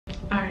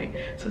Alright,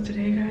 so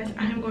today guys,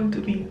 I am going to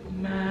be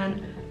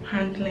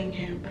manhandling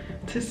him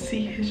to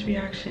see his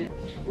reaction.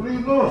 What are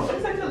you doing?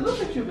 It's like to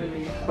look at you,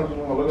 baby. I just want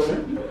to look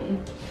at me?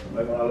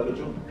 Like when I look at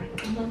you?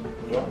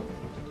 Yeah.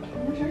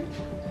 Okay.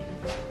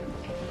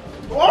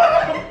 Whoa!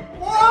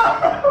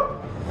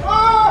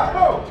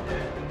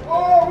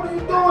 Oh, what are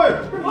you doing?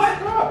 What?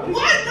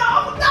 What? No!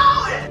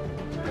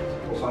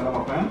 What's on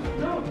my pants?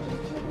 No.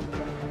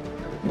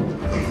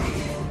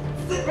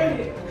 Sit right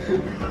here.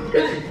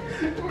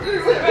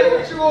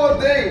 What you all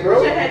day, bro?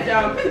 Put your head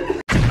down.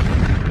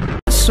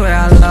 I swear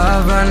I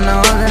love her,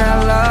 know that I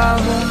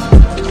love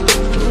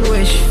her. The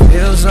way she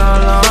feels all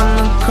on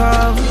the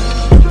cover.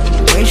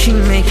 The way she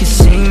make it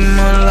seem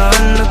all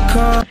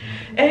undercover.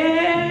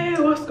 Hey,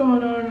 what's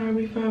going on,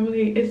 Army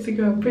family? It's the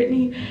girl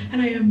Britney,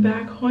 and I am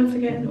back once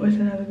again with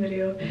another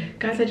video.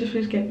 Guys, I just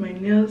finished getting my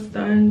nails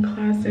done.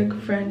 Classic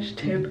French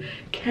tip.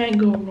 Can't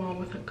go wrong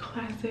with a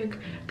classic,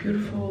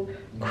 beautiful,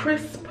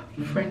 crisp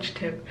French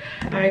tip.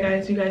 Alright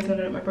guys, you guys know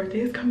that my birthday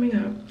is coming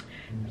up.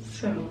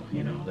 So,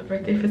 you know, the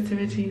birthday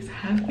festivities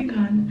have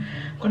begun.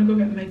 I'm gonna go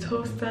get my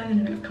toast done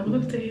in the next couple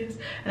of days,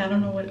 and I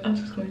don't know what else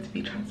is going to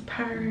be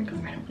transparent because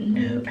I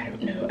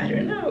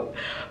don't know.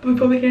 But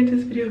before we get into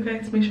this video,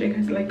 guys, make sure you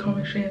guys like,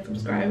 comment, share, and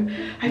subscribe.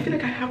 I feel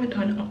like I haven't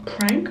done a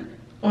prank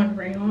on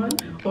Rayon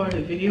or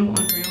a video on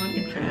Rayon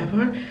in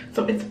forever,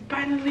 so it's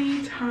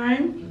finally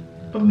time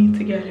for me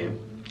to get him.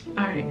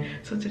 Alright,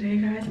 so today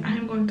guys, I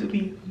am going to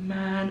be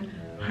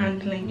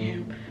manhandling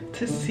him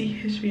to see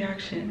his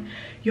reaction.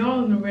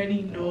 Y'all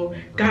already know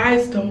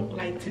guys don't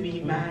like to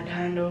be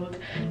manhandled.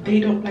 They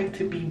don't like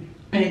to be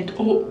bent.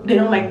 Oh, they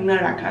don't like none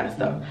of that kind of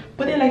stuff,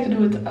 but they like to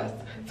do it to us.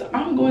 So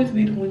I'm going to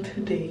be doing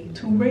today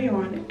to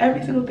Rayon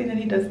every single thing that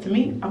he does to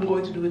me. I'm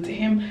going to do it to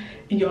him,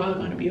 and y'all are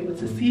going to be able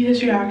to see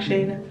his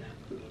reaction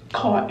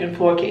caught in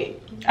 4K.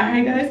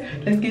 Alright guys,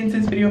 let's get into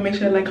this video. Make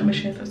sure to like, comment,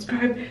 share, and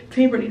subscribe.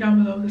 Team Britney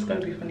down below. This is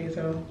gonna be funny as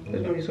hell.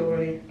 It's gonna be so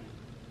funny.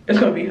 It's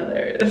gonna be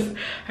hilarious.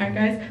 Alright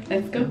guys,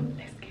 let's go.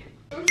 Let's get it.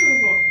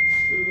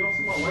 You don't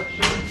see my white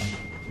shirt?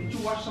 Did you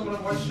wash some of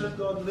the white shirts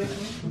the other day?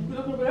 You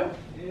look over there?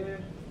 Yeah.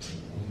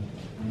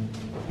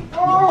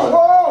 Oh,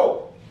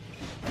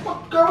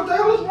 whoa! Girl, what the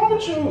hell is wrong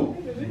with you?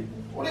 Hey, baby.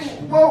 What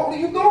are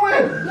you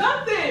doing?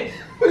 Nothing.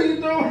 What are you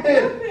doing?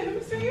 Nothing. Let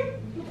me see you.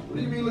 What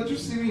do you mean, let you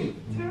see me?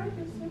 Tara,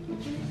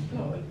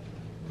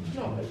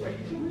 no, like right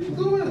here. What are you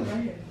doing?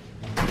 Right here.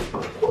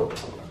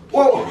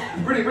 Whoa!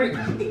 Britney.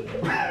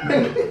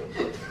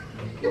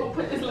 You gonna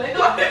put this leg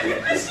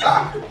on?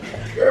 Stop!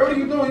 Girl, what are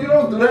you doing? You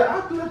don't do that.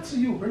 I'll do that to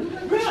you, Britney.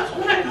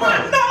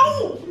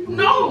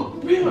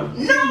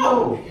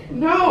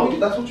 No!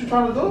 That's what you're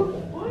trying to do?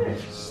 What?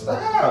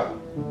 Stop!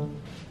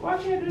 Why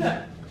can't I do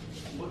that?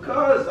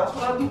 Because that's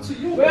what I do to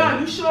you.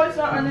 Rayon, you sure it's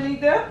not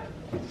underneath there?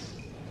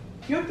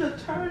 You have to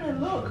turn and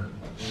look.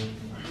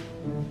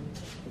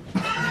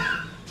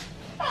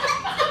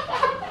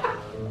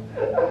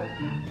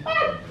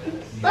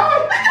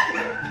 Stop!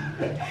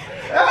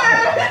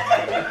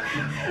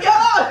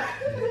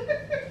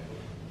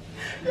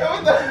 Yo,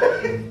 what the?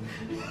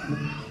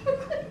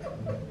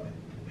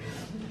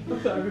 I'm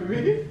sorry,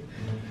 baby.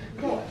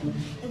 Come on.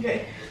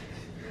 Okay.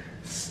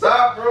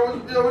 Stop, bro.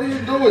 Yo, what are you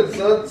doing,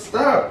 son?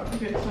 Stop.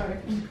 Okay, sorry.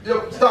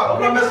 Yo, stop.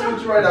 I'm not messing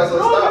with you right now, son.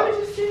 No, Stop. let me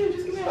just see you.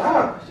 Just give me a Stop.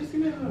 hug. Just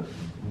give me a hug.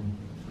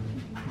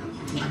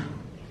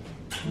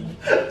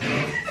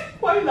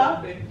 Why are you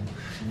laughing?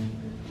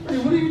 Hey,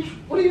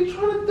 what are you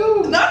trying to do?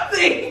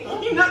 Nothing.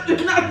 Nothing.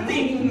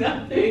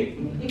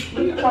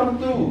 What are you trying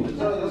to do?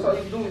 That's how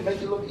you do it.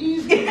 Make it look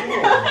easy.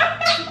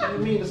 What do you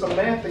mean? It's a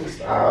man thing.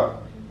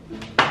 Stop.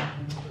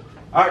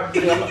 Alright,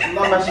 I'm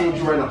not messing with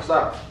you right now.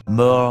 Stop.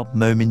 More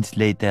moments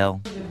later.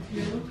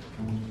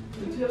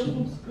 The tail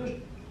looks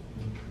good.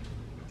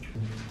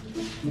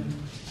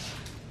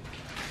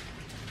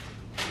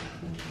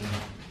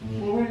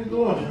 What are you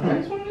doing? I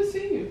just wanted to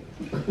see you.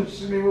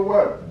 See me with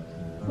what?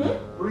 Huh?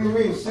 What do you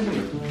mean, see me?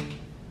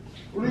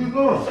 What are you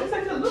doing? It's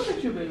like to look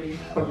at you, baby.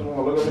 I just want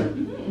to look at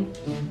me?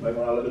 Like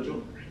when I look at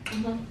you?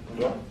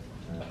 Yeah.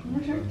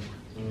 Okay.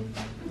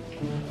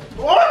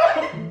 Whoa!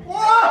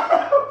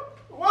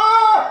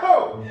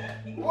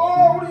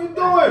 What are you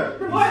doing?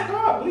 What?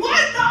 Stop.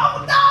 What? No!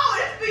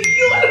 It's for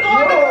you to go on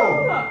the No!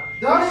 camera.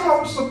 That's how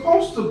it's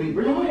supposed to be.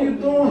 What are you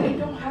It doing?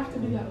 don't have to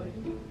be that way.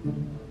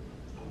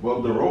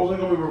 Well, the roles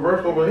ain't gonna be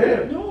reversed over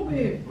here. No,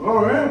 babe.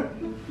 Alright.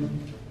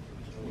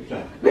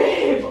 Okay.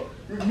 Babe!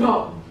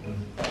 No.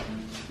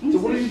 So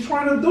what are you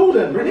trying to do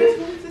then, I Britney? just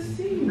wanted to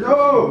see you.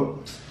 No!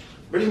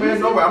 Britney, man,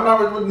 no, I'm not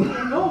with...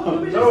 No, let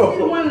me just No.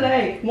 see one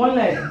leg. One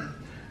leg.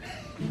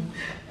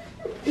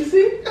 You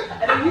see?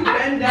 And then you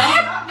bend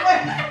down.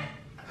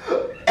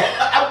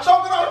 I'm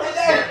choking on the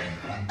leg!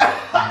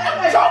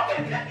 I'm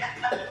choking!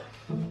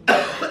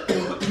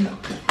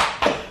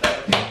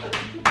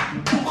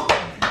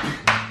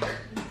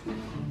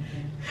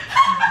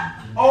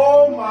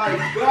 Oh my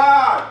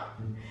God!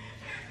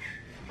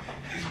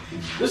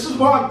 This is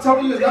why I'm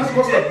telling you it's not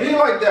supposed to be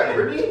like that,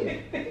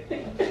 Britney.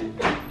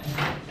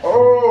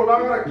 Oh, now I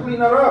gotta clean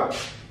that up.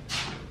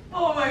 Oh,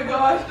 Oh my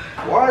gosh.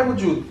 Why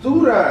would you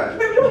do that?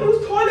 Baby, don't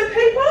use toilet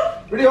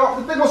paper. Really,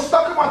 the thing was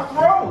stuck in my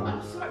throat.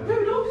 I'm sorry.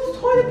 Baby, don't use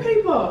toilet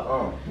paper.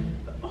 Oh.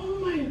 Oh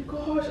my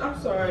gosh,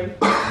 I'm sorry.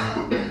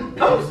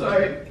 I'm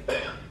sorry.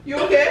 You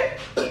okay?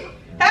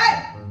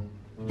 Hey!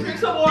 Drink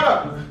some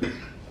water.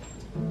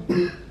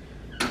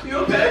 You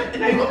okay?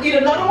 And now you gonna eat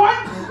another one?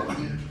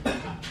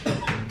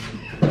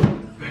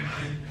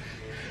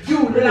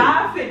 You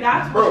laughing,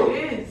 that's Bro, what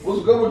it is.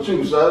 what's good with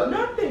you, son?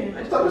 Nothing.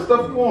 What type of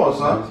stuff you want, I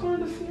son? just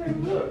wanted to see how you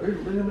look.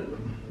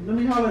 Let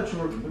me holler at you.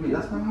 Baby,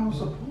 that's not how it's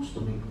supposed to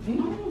be.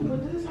 No, but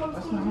this is how it's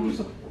That's gonna not how be. it's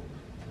supposed.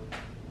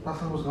 That's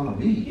how it's gonna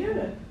be.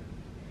 Yeah.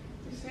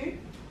 You see?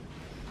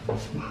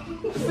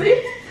 See?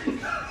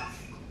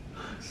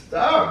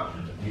 Stop.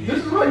 This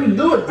is how you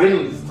do it,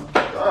 Britney.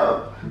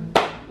 Stop.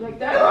 Like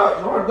that?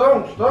 Stop. No, I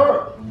don't.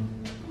 Stop.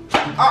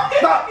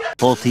 Stop.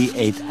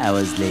 48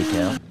 hours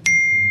later.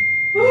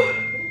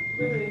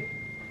 Really?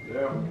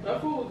 Yeah.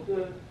 That food was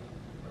good.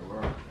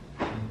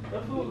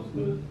 That food was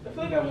good. I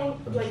feel like I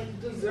want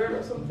like dessert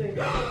or something.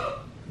 I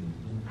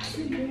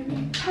see,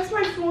 baby. Pass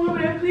my phone over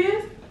there,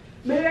 please.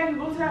 Maybe I can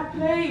go to that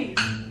place.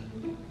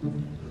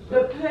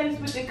 The place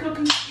with the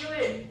cookie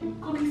skillet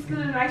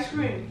and ice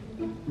cream.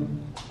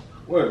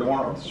 Where? The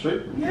one up the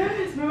street?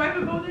 Yes, maybe I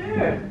could go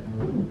there.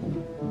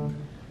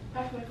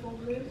 Pass my phone,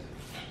 please.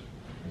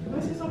 Let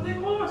me see something.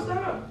 Hold on,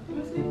 stop. Let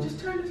me see. Just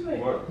turn this way.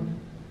 What?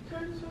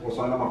 Turn this way. What's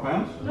on my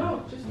pants?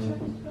 No, just turn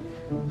this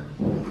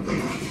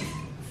way.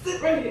 Sit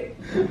right here.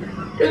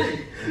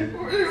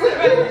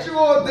 What you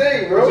all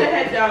day, bro? Put your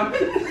head down.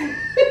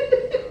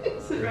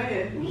 Sit right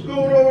here. What's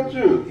going on with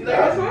you? You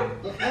like this one?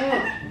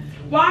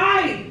 Why?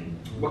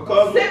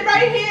 Because. Sit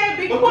right here.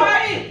 Be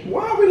quiet.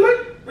 Why are we like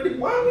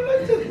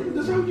this?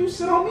 This is how you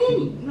sit on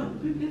me. No,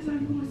 baby, this is how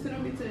you want to sit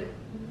on me today.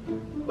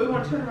 Or you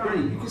want to turn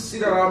Brittany, around? you can see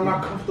that I'm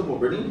not comfortable,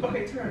 Brittany.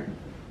 Okay, turn.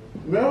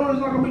 No, there's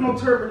not gonna be no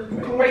turn.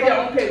 Brittany. Right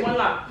there. Okay, one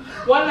lap.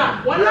 One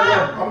lap. One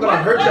lap. I'm gonna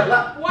hurt your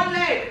lap. One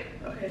leg.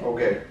 Okay.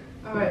 Okay.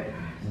 All right.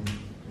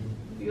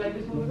 You like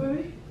this movie,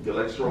 baby? Your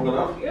legs strong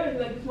enough? Yeah, you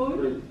like this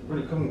movie?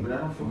 Brittany, come here, but I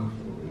don't feel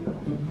comfortable.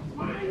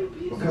 Why are you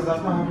being Because so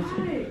that's not how it's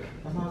dramatic?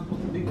 That's not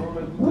supposed to be, bro.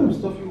 Like, what type of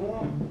stuff you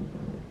want?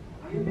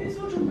 Why are you being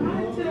so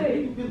dramatic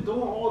today? You've been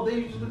doing all day.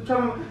 You've just been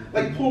trying to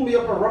like pull me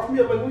up and rough me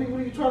up. Like, what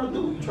are you trying to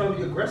do? You trying to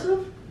be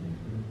aggressive?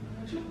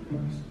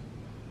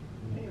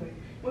 Anyway,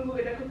 wanna go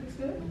get that cookie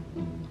stick?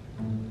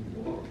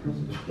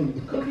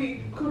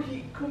 Cookie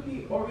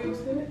Oreo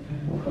stick?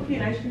 Cookie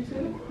and ice cream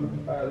stick?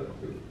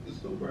 It's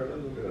so bright.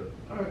 Let's look at it.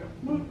 Alright,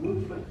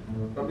 move.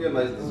 That'll be a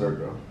nice dessert,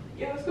 though.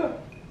 Yeah, let's go.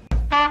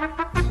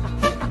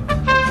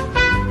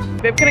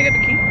 Babe, can I get the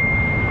key?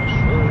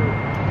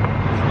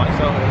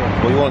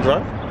 Well, you want to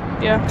drive?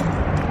 Yeah.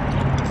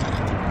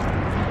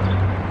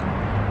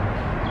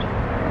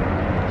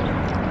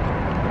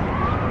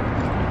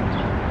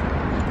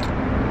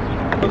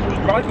 Who's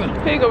driving?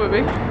 Here you go,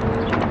 baby.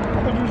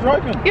 Who's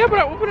driving? Yeah, but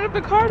I opened up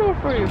the car door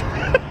for you.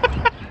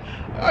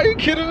 Are you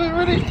kidding me,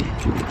 really?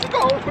 You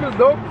gotta open the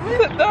door for me?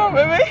 Sit down,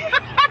 baby.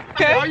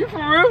 Okay. Are you for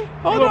real?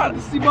 Hold on.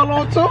 The seatbelt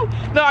on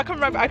too? No, I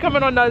come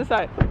in on the other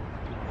side.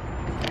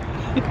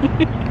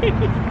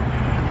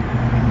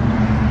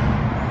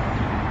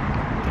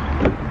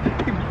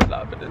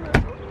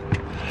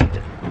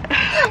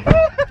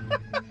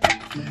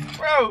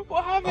 Bro,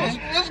 What happened?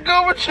 what's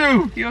good with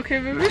you? You okay,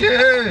 baby?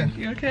 Yeah.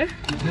 You okay?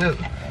 Yeah.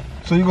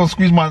 So you gonna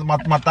squeeze my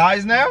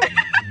thighs now?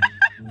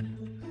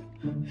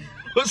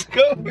 What's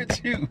good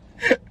with you?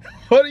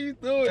 What are you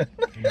doing?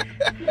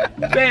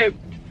 Babe,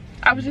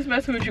 I was just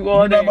messing with you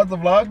all day. You not about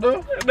to vlog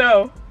though?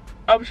 No,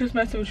 I was just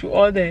messing with you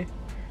all day.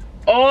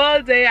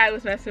 All day I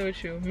was messing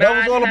with you. That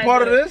was all a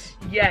part of this?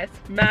 Yes,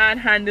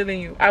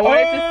 manhandling you. I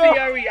wanted to see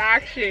your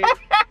reaction.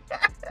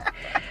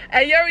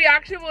 And your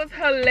reaction was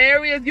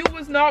hilarious. You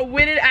was not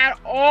with it at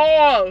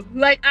all.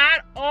 Like,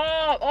 at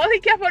all. All he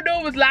kept on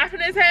doing was laughing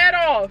his head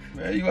off.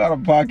 Man, you out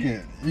of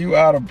pocket. You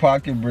out of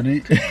pocket,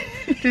 Brittany.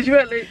 Did you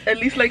at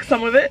least like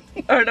some of it?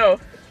 Or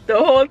no? The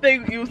whole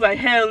thing, you was like,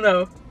 hell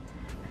no.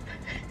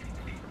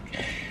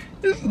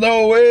 There's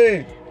no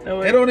way. No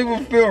way. It don't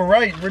even feel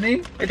right,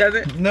 Brittany. It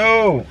doesn't?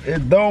 No,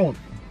 it don't.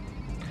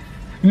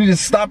 You need to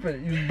stop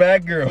it. You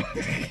bad girl.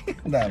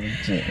 Nah,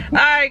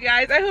 Alright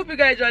guys, I hope you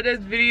guys enjoyed this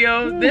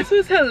video. This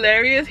was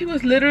hilarious. He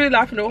was literally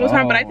laughing the whole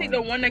time, but I think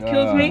the one that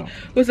kills me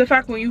was the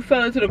fact when you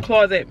fell into the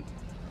closet.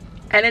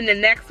 And then the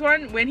next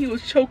one, when he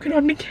was choking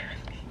on the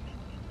candy.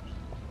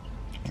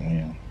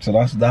 Yeah. So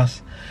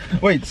that's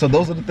wait, so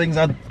those are the things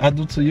I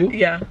do to you?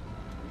 Yeah.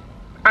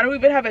 I don't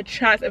even have a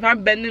chance. If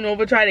I'm bending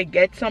over trying to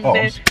get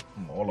something,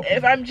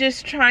 if I'm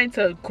just trying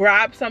to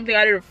grab something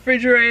out of the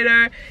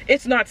refrigerator,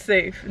 it's not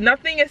safe.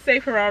 Nothing is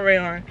safe around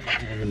Rayon.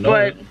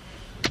 But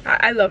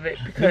I love it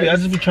because maybe I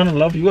just be trying to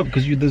love you up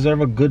because you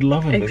deserve a good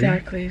loving.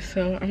 Exactly. Baby.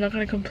 So I'm not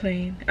gonna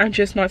complain. I'm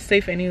just not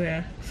safe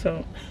anywhere.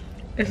 So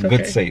it's okay.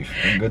 Good safe.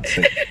 Good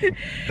safe.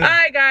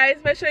 Alright guys,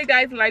 make sure you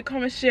guys like,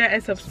 comment, share,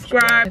 and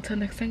subscribe. Until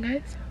next time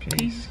guys.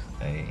 Peace.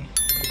 Hey.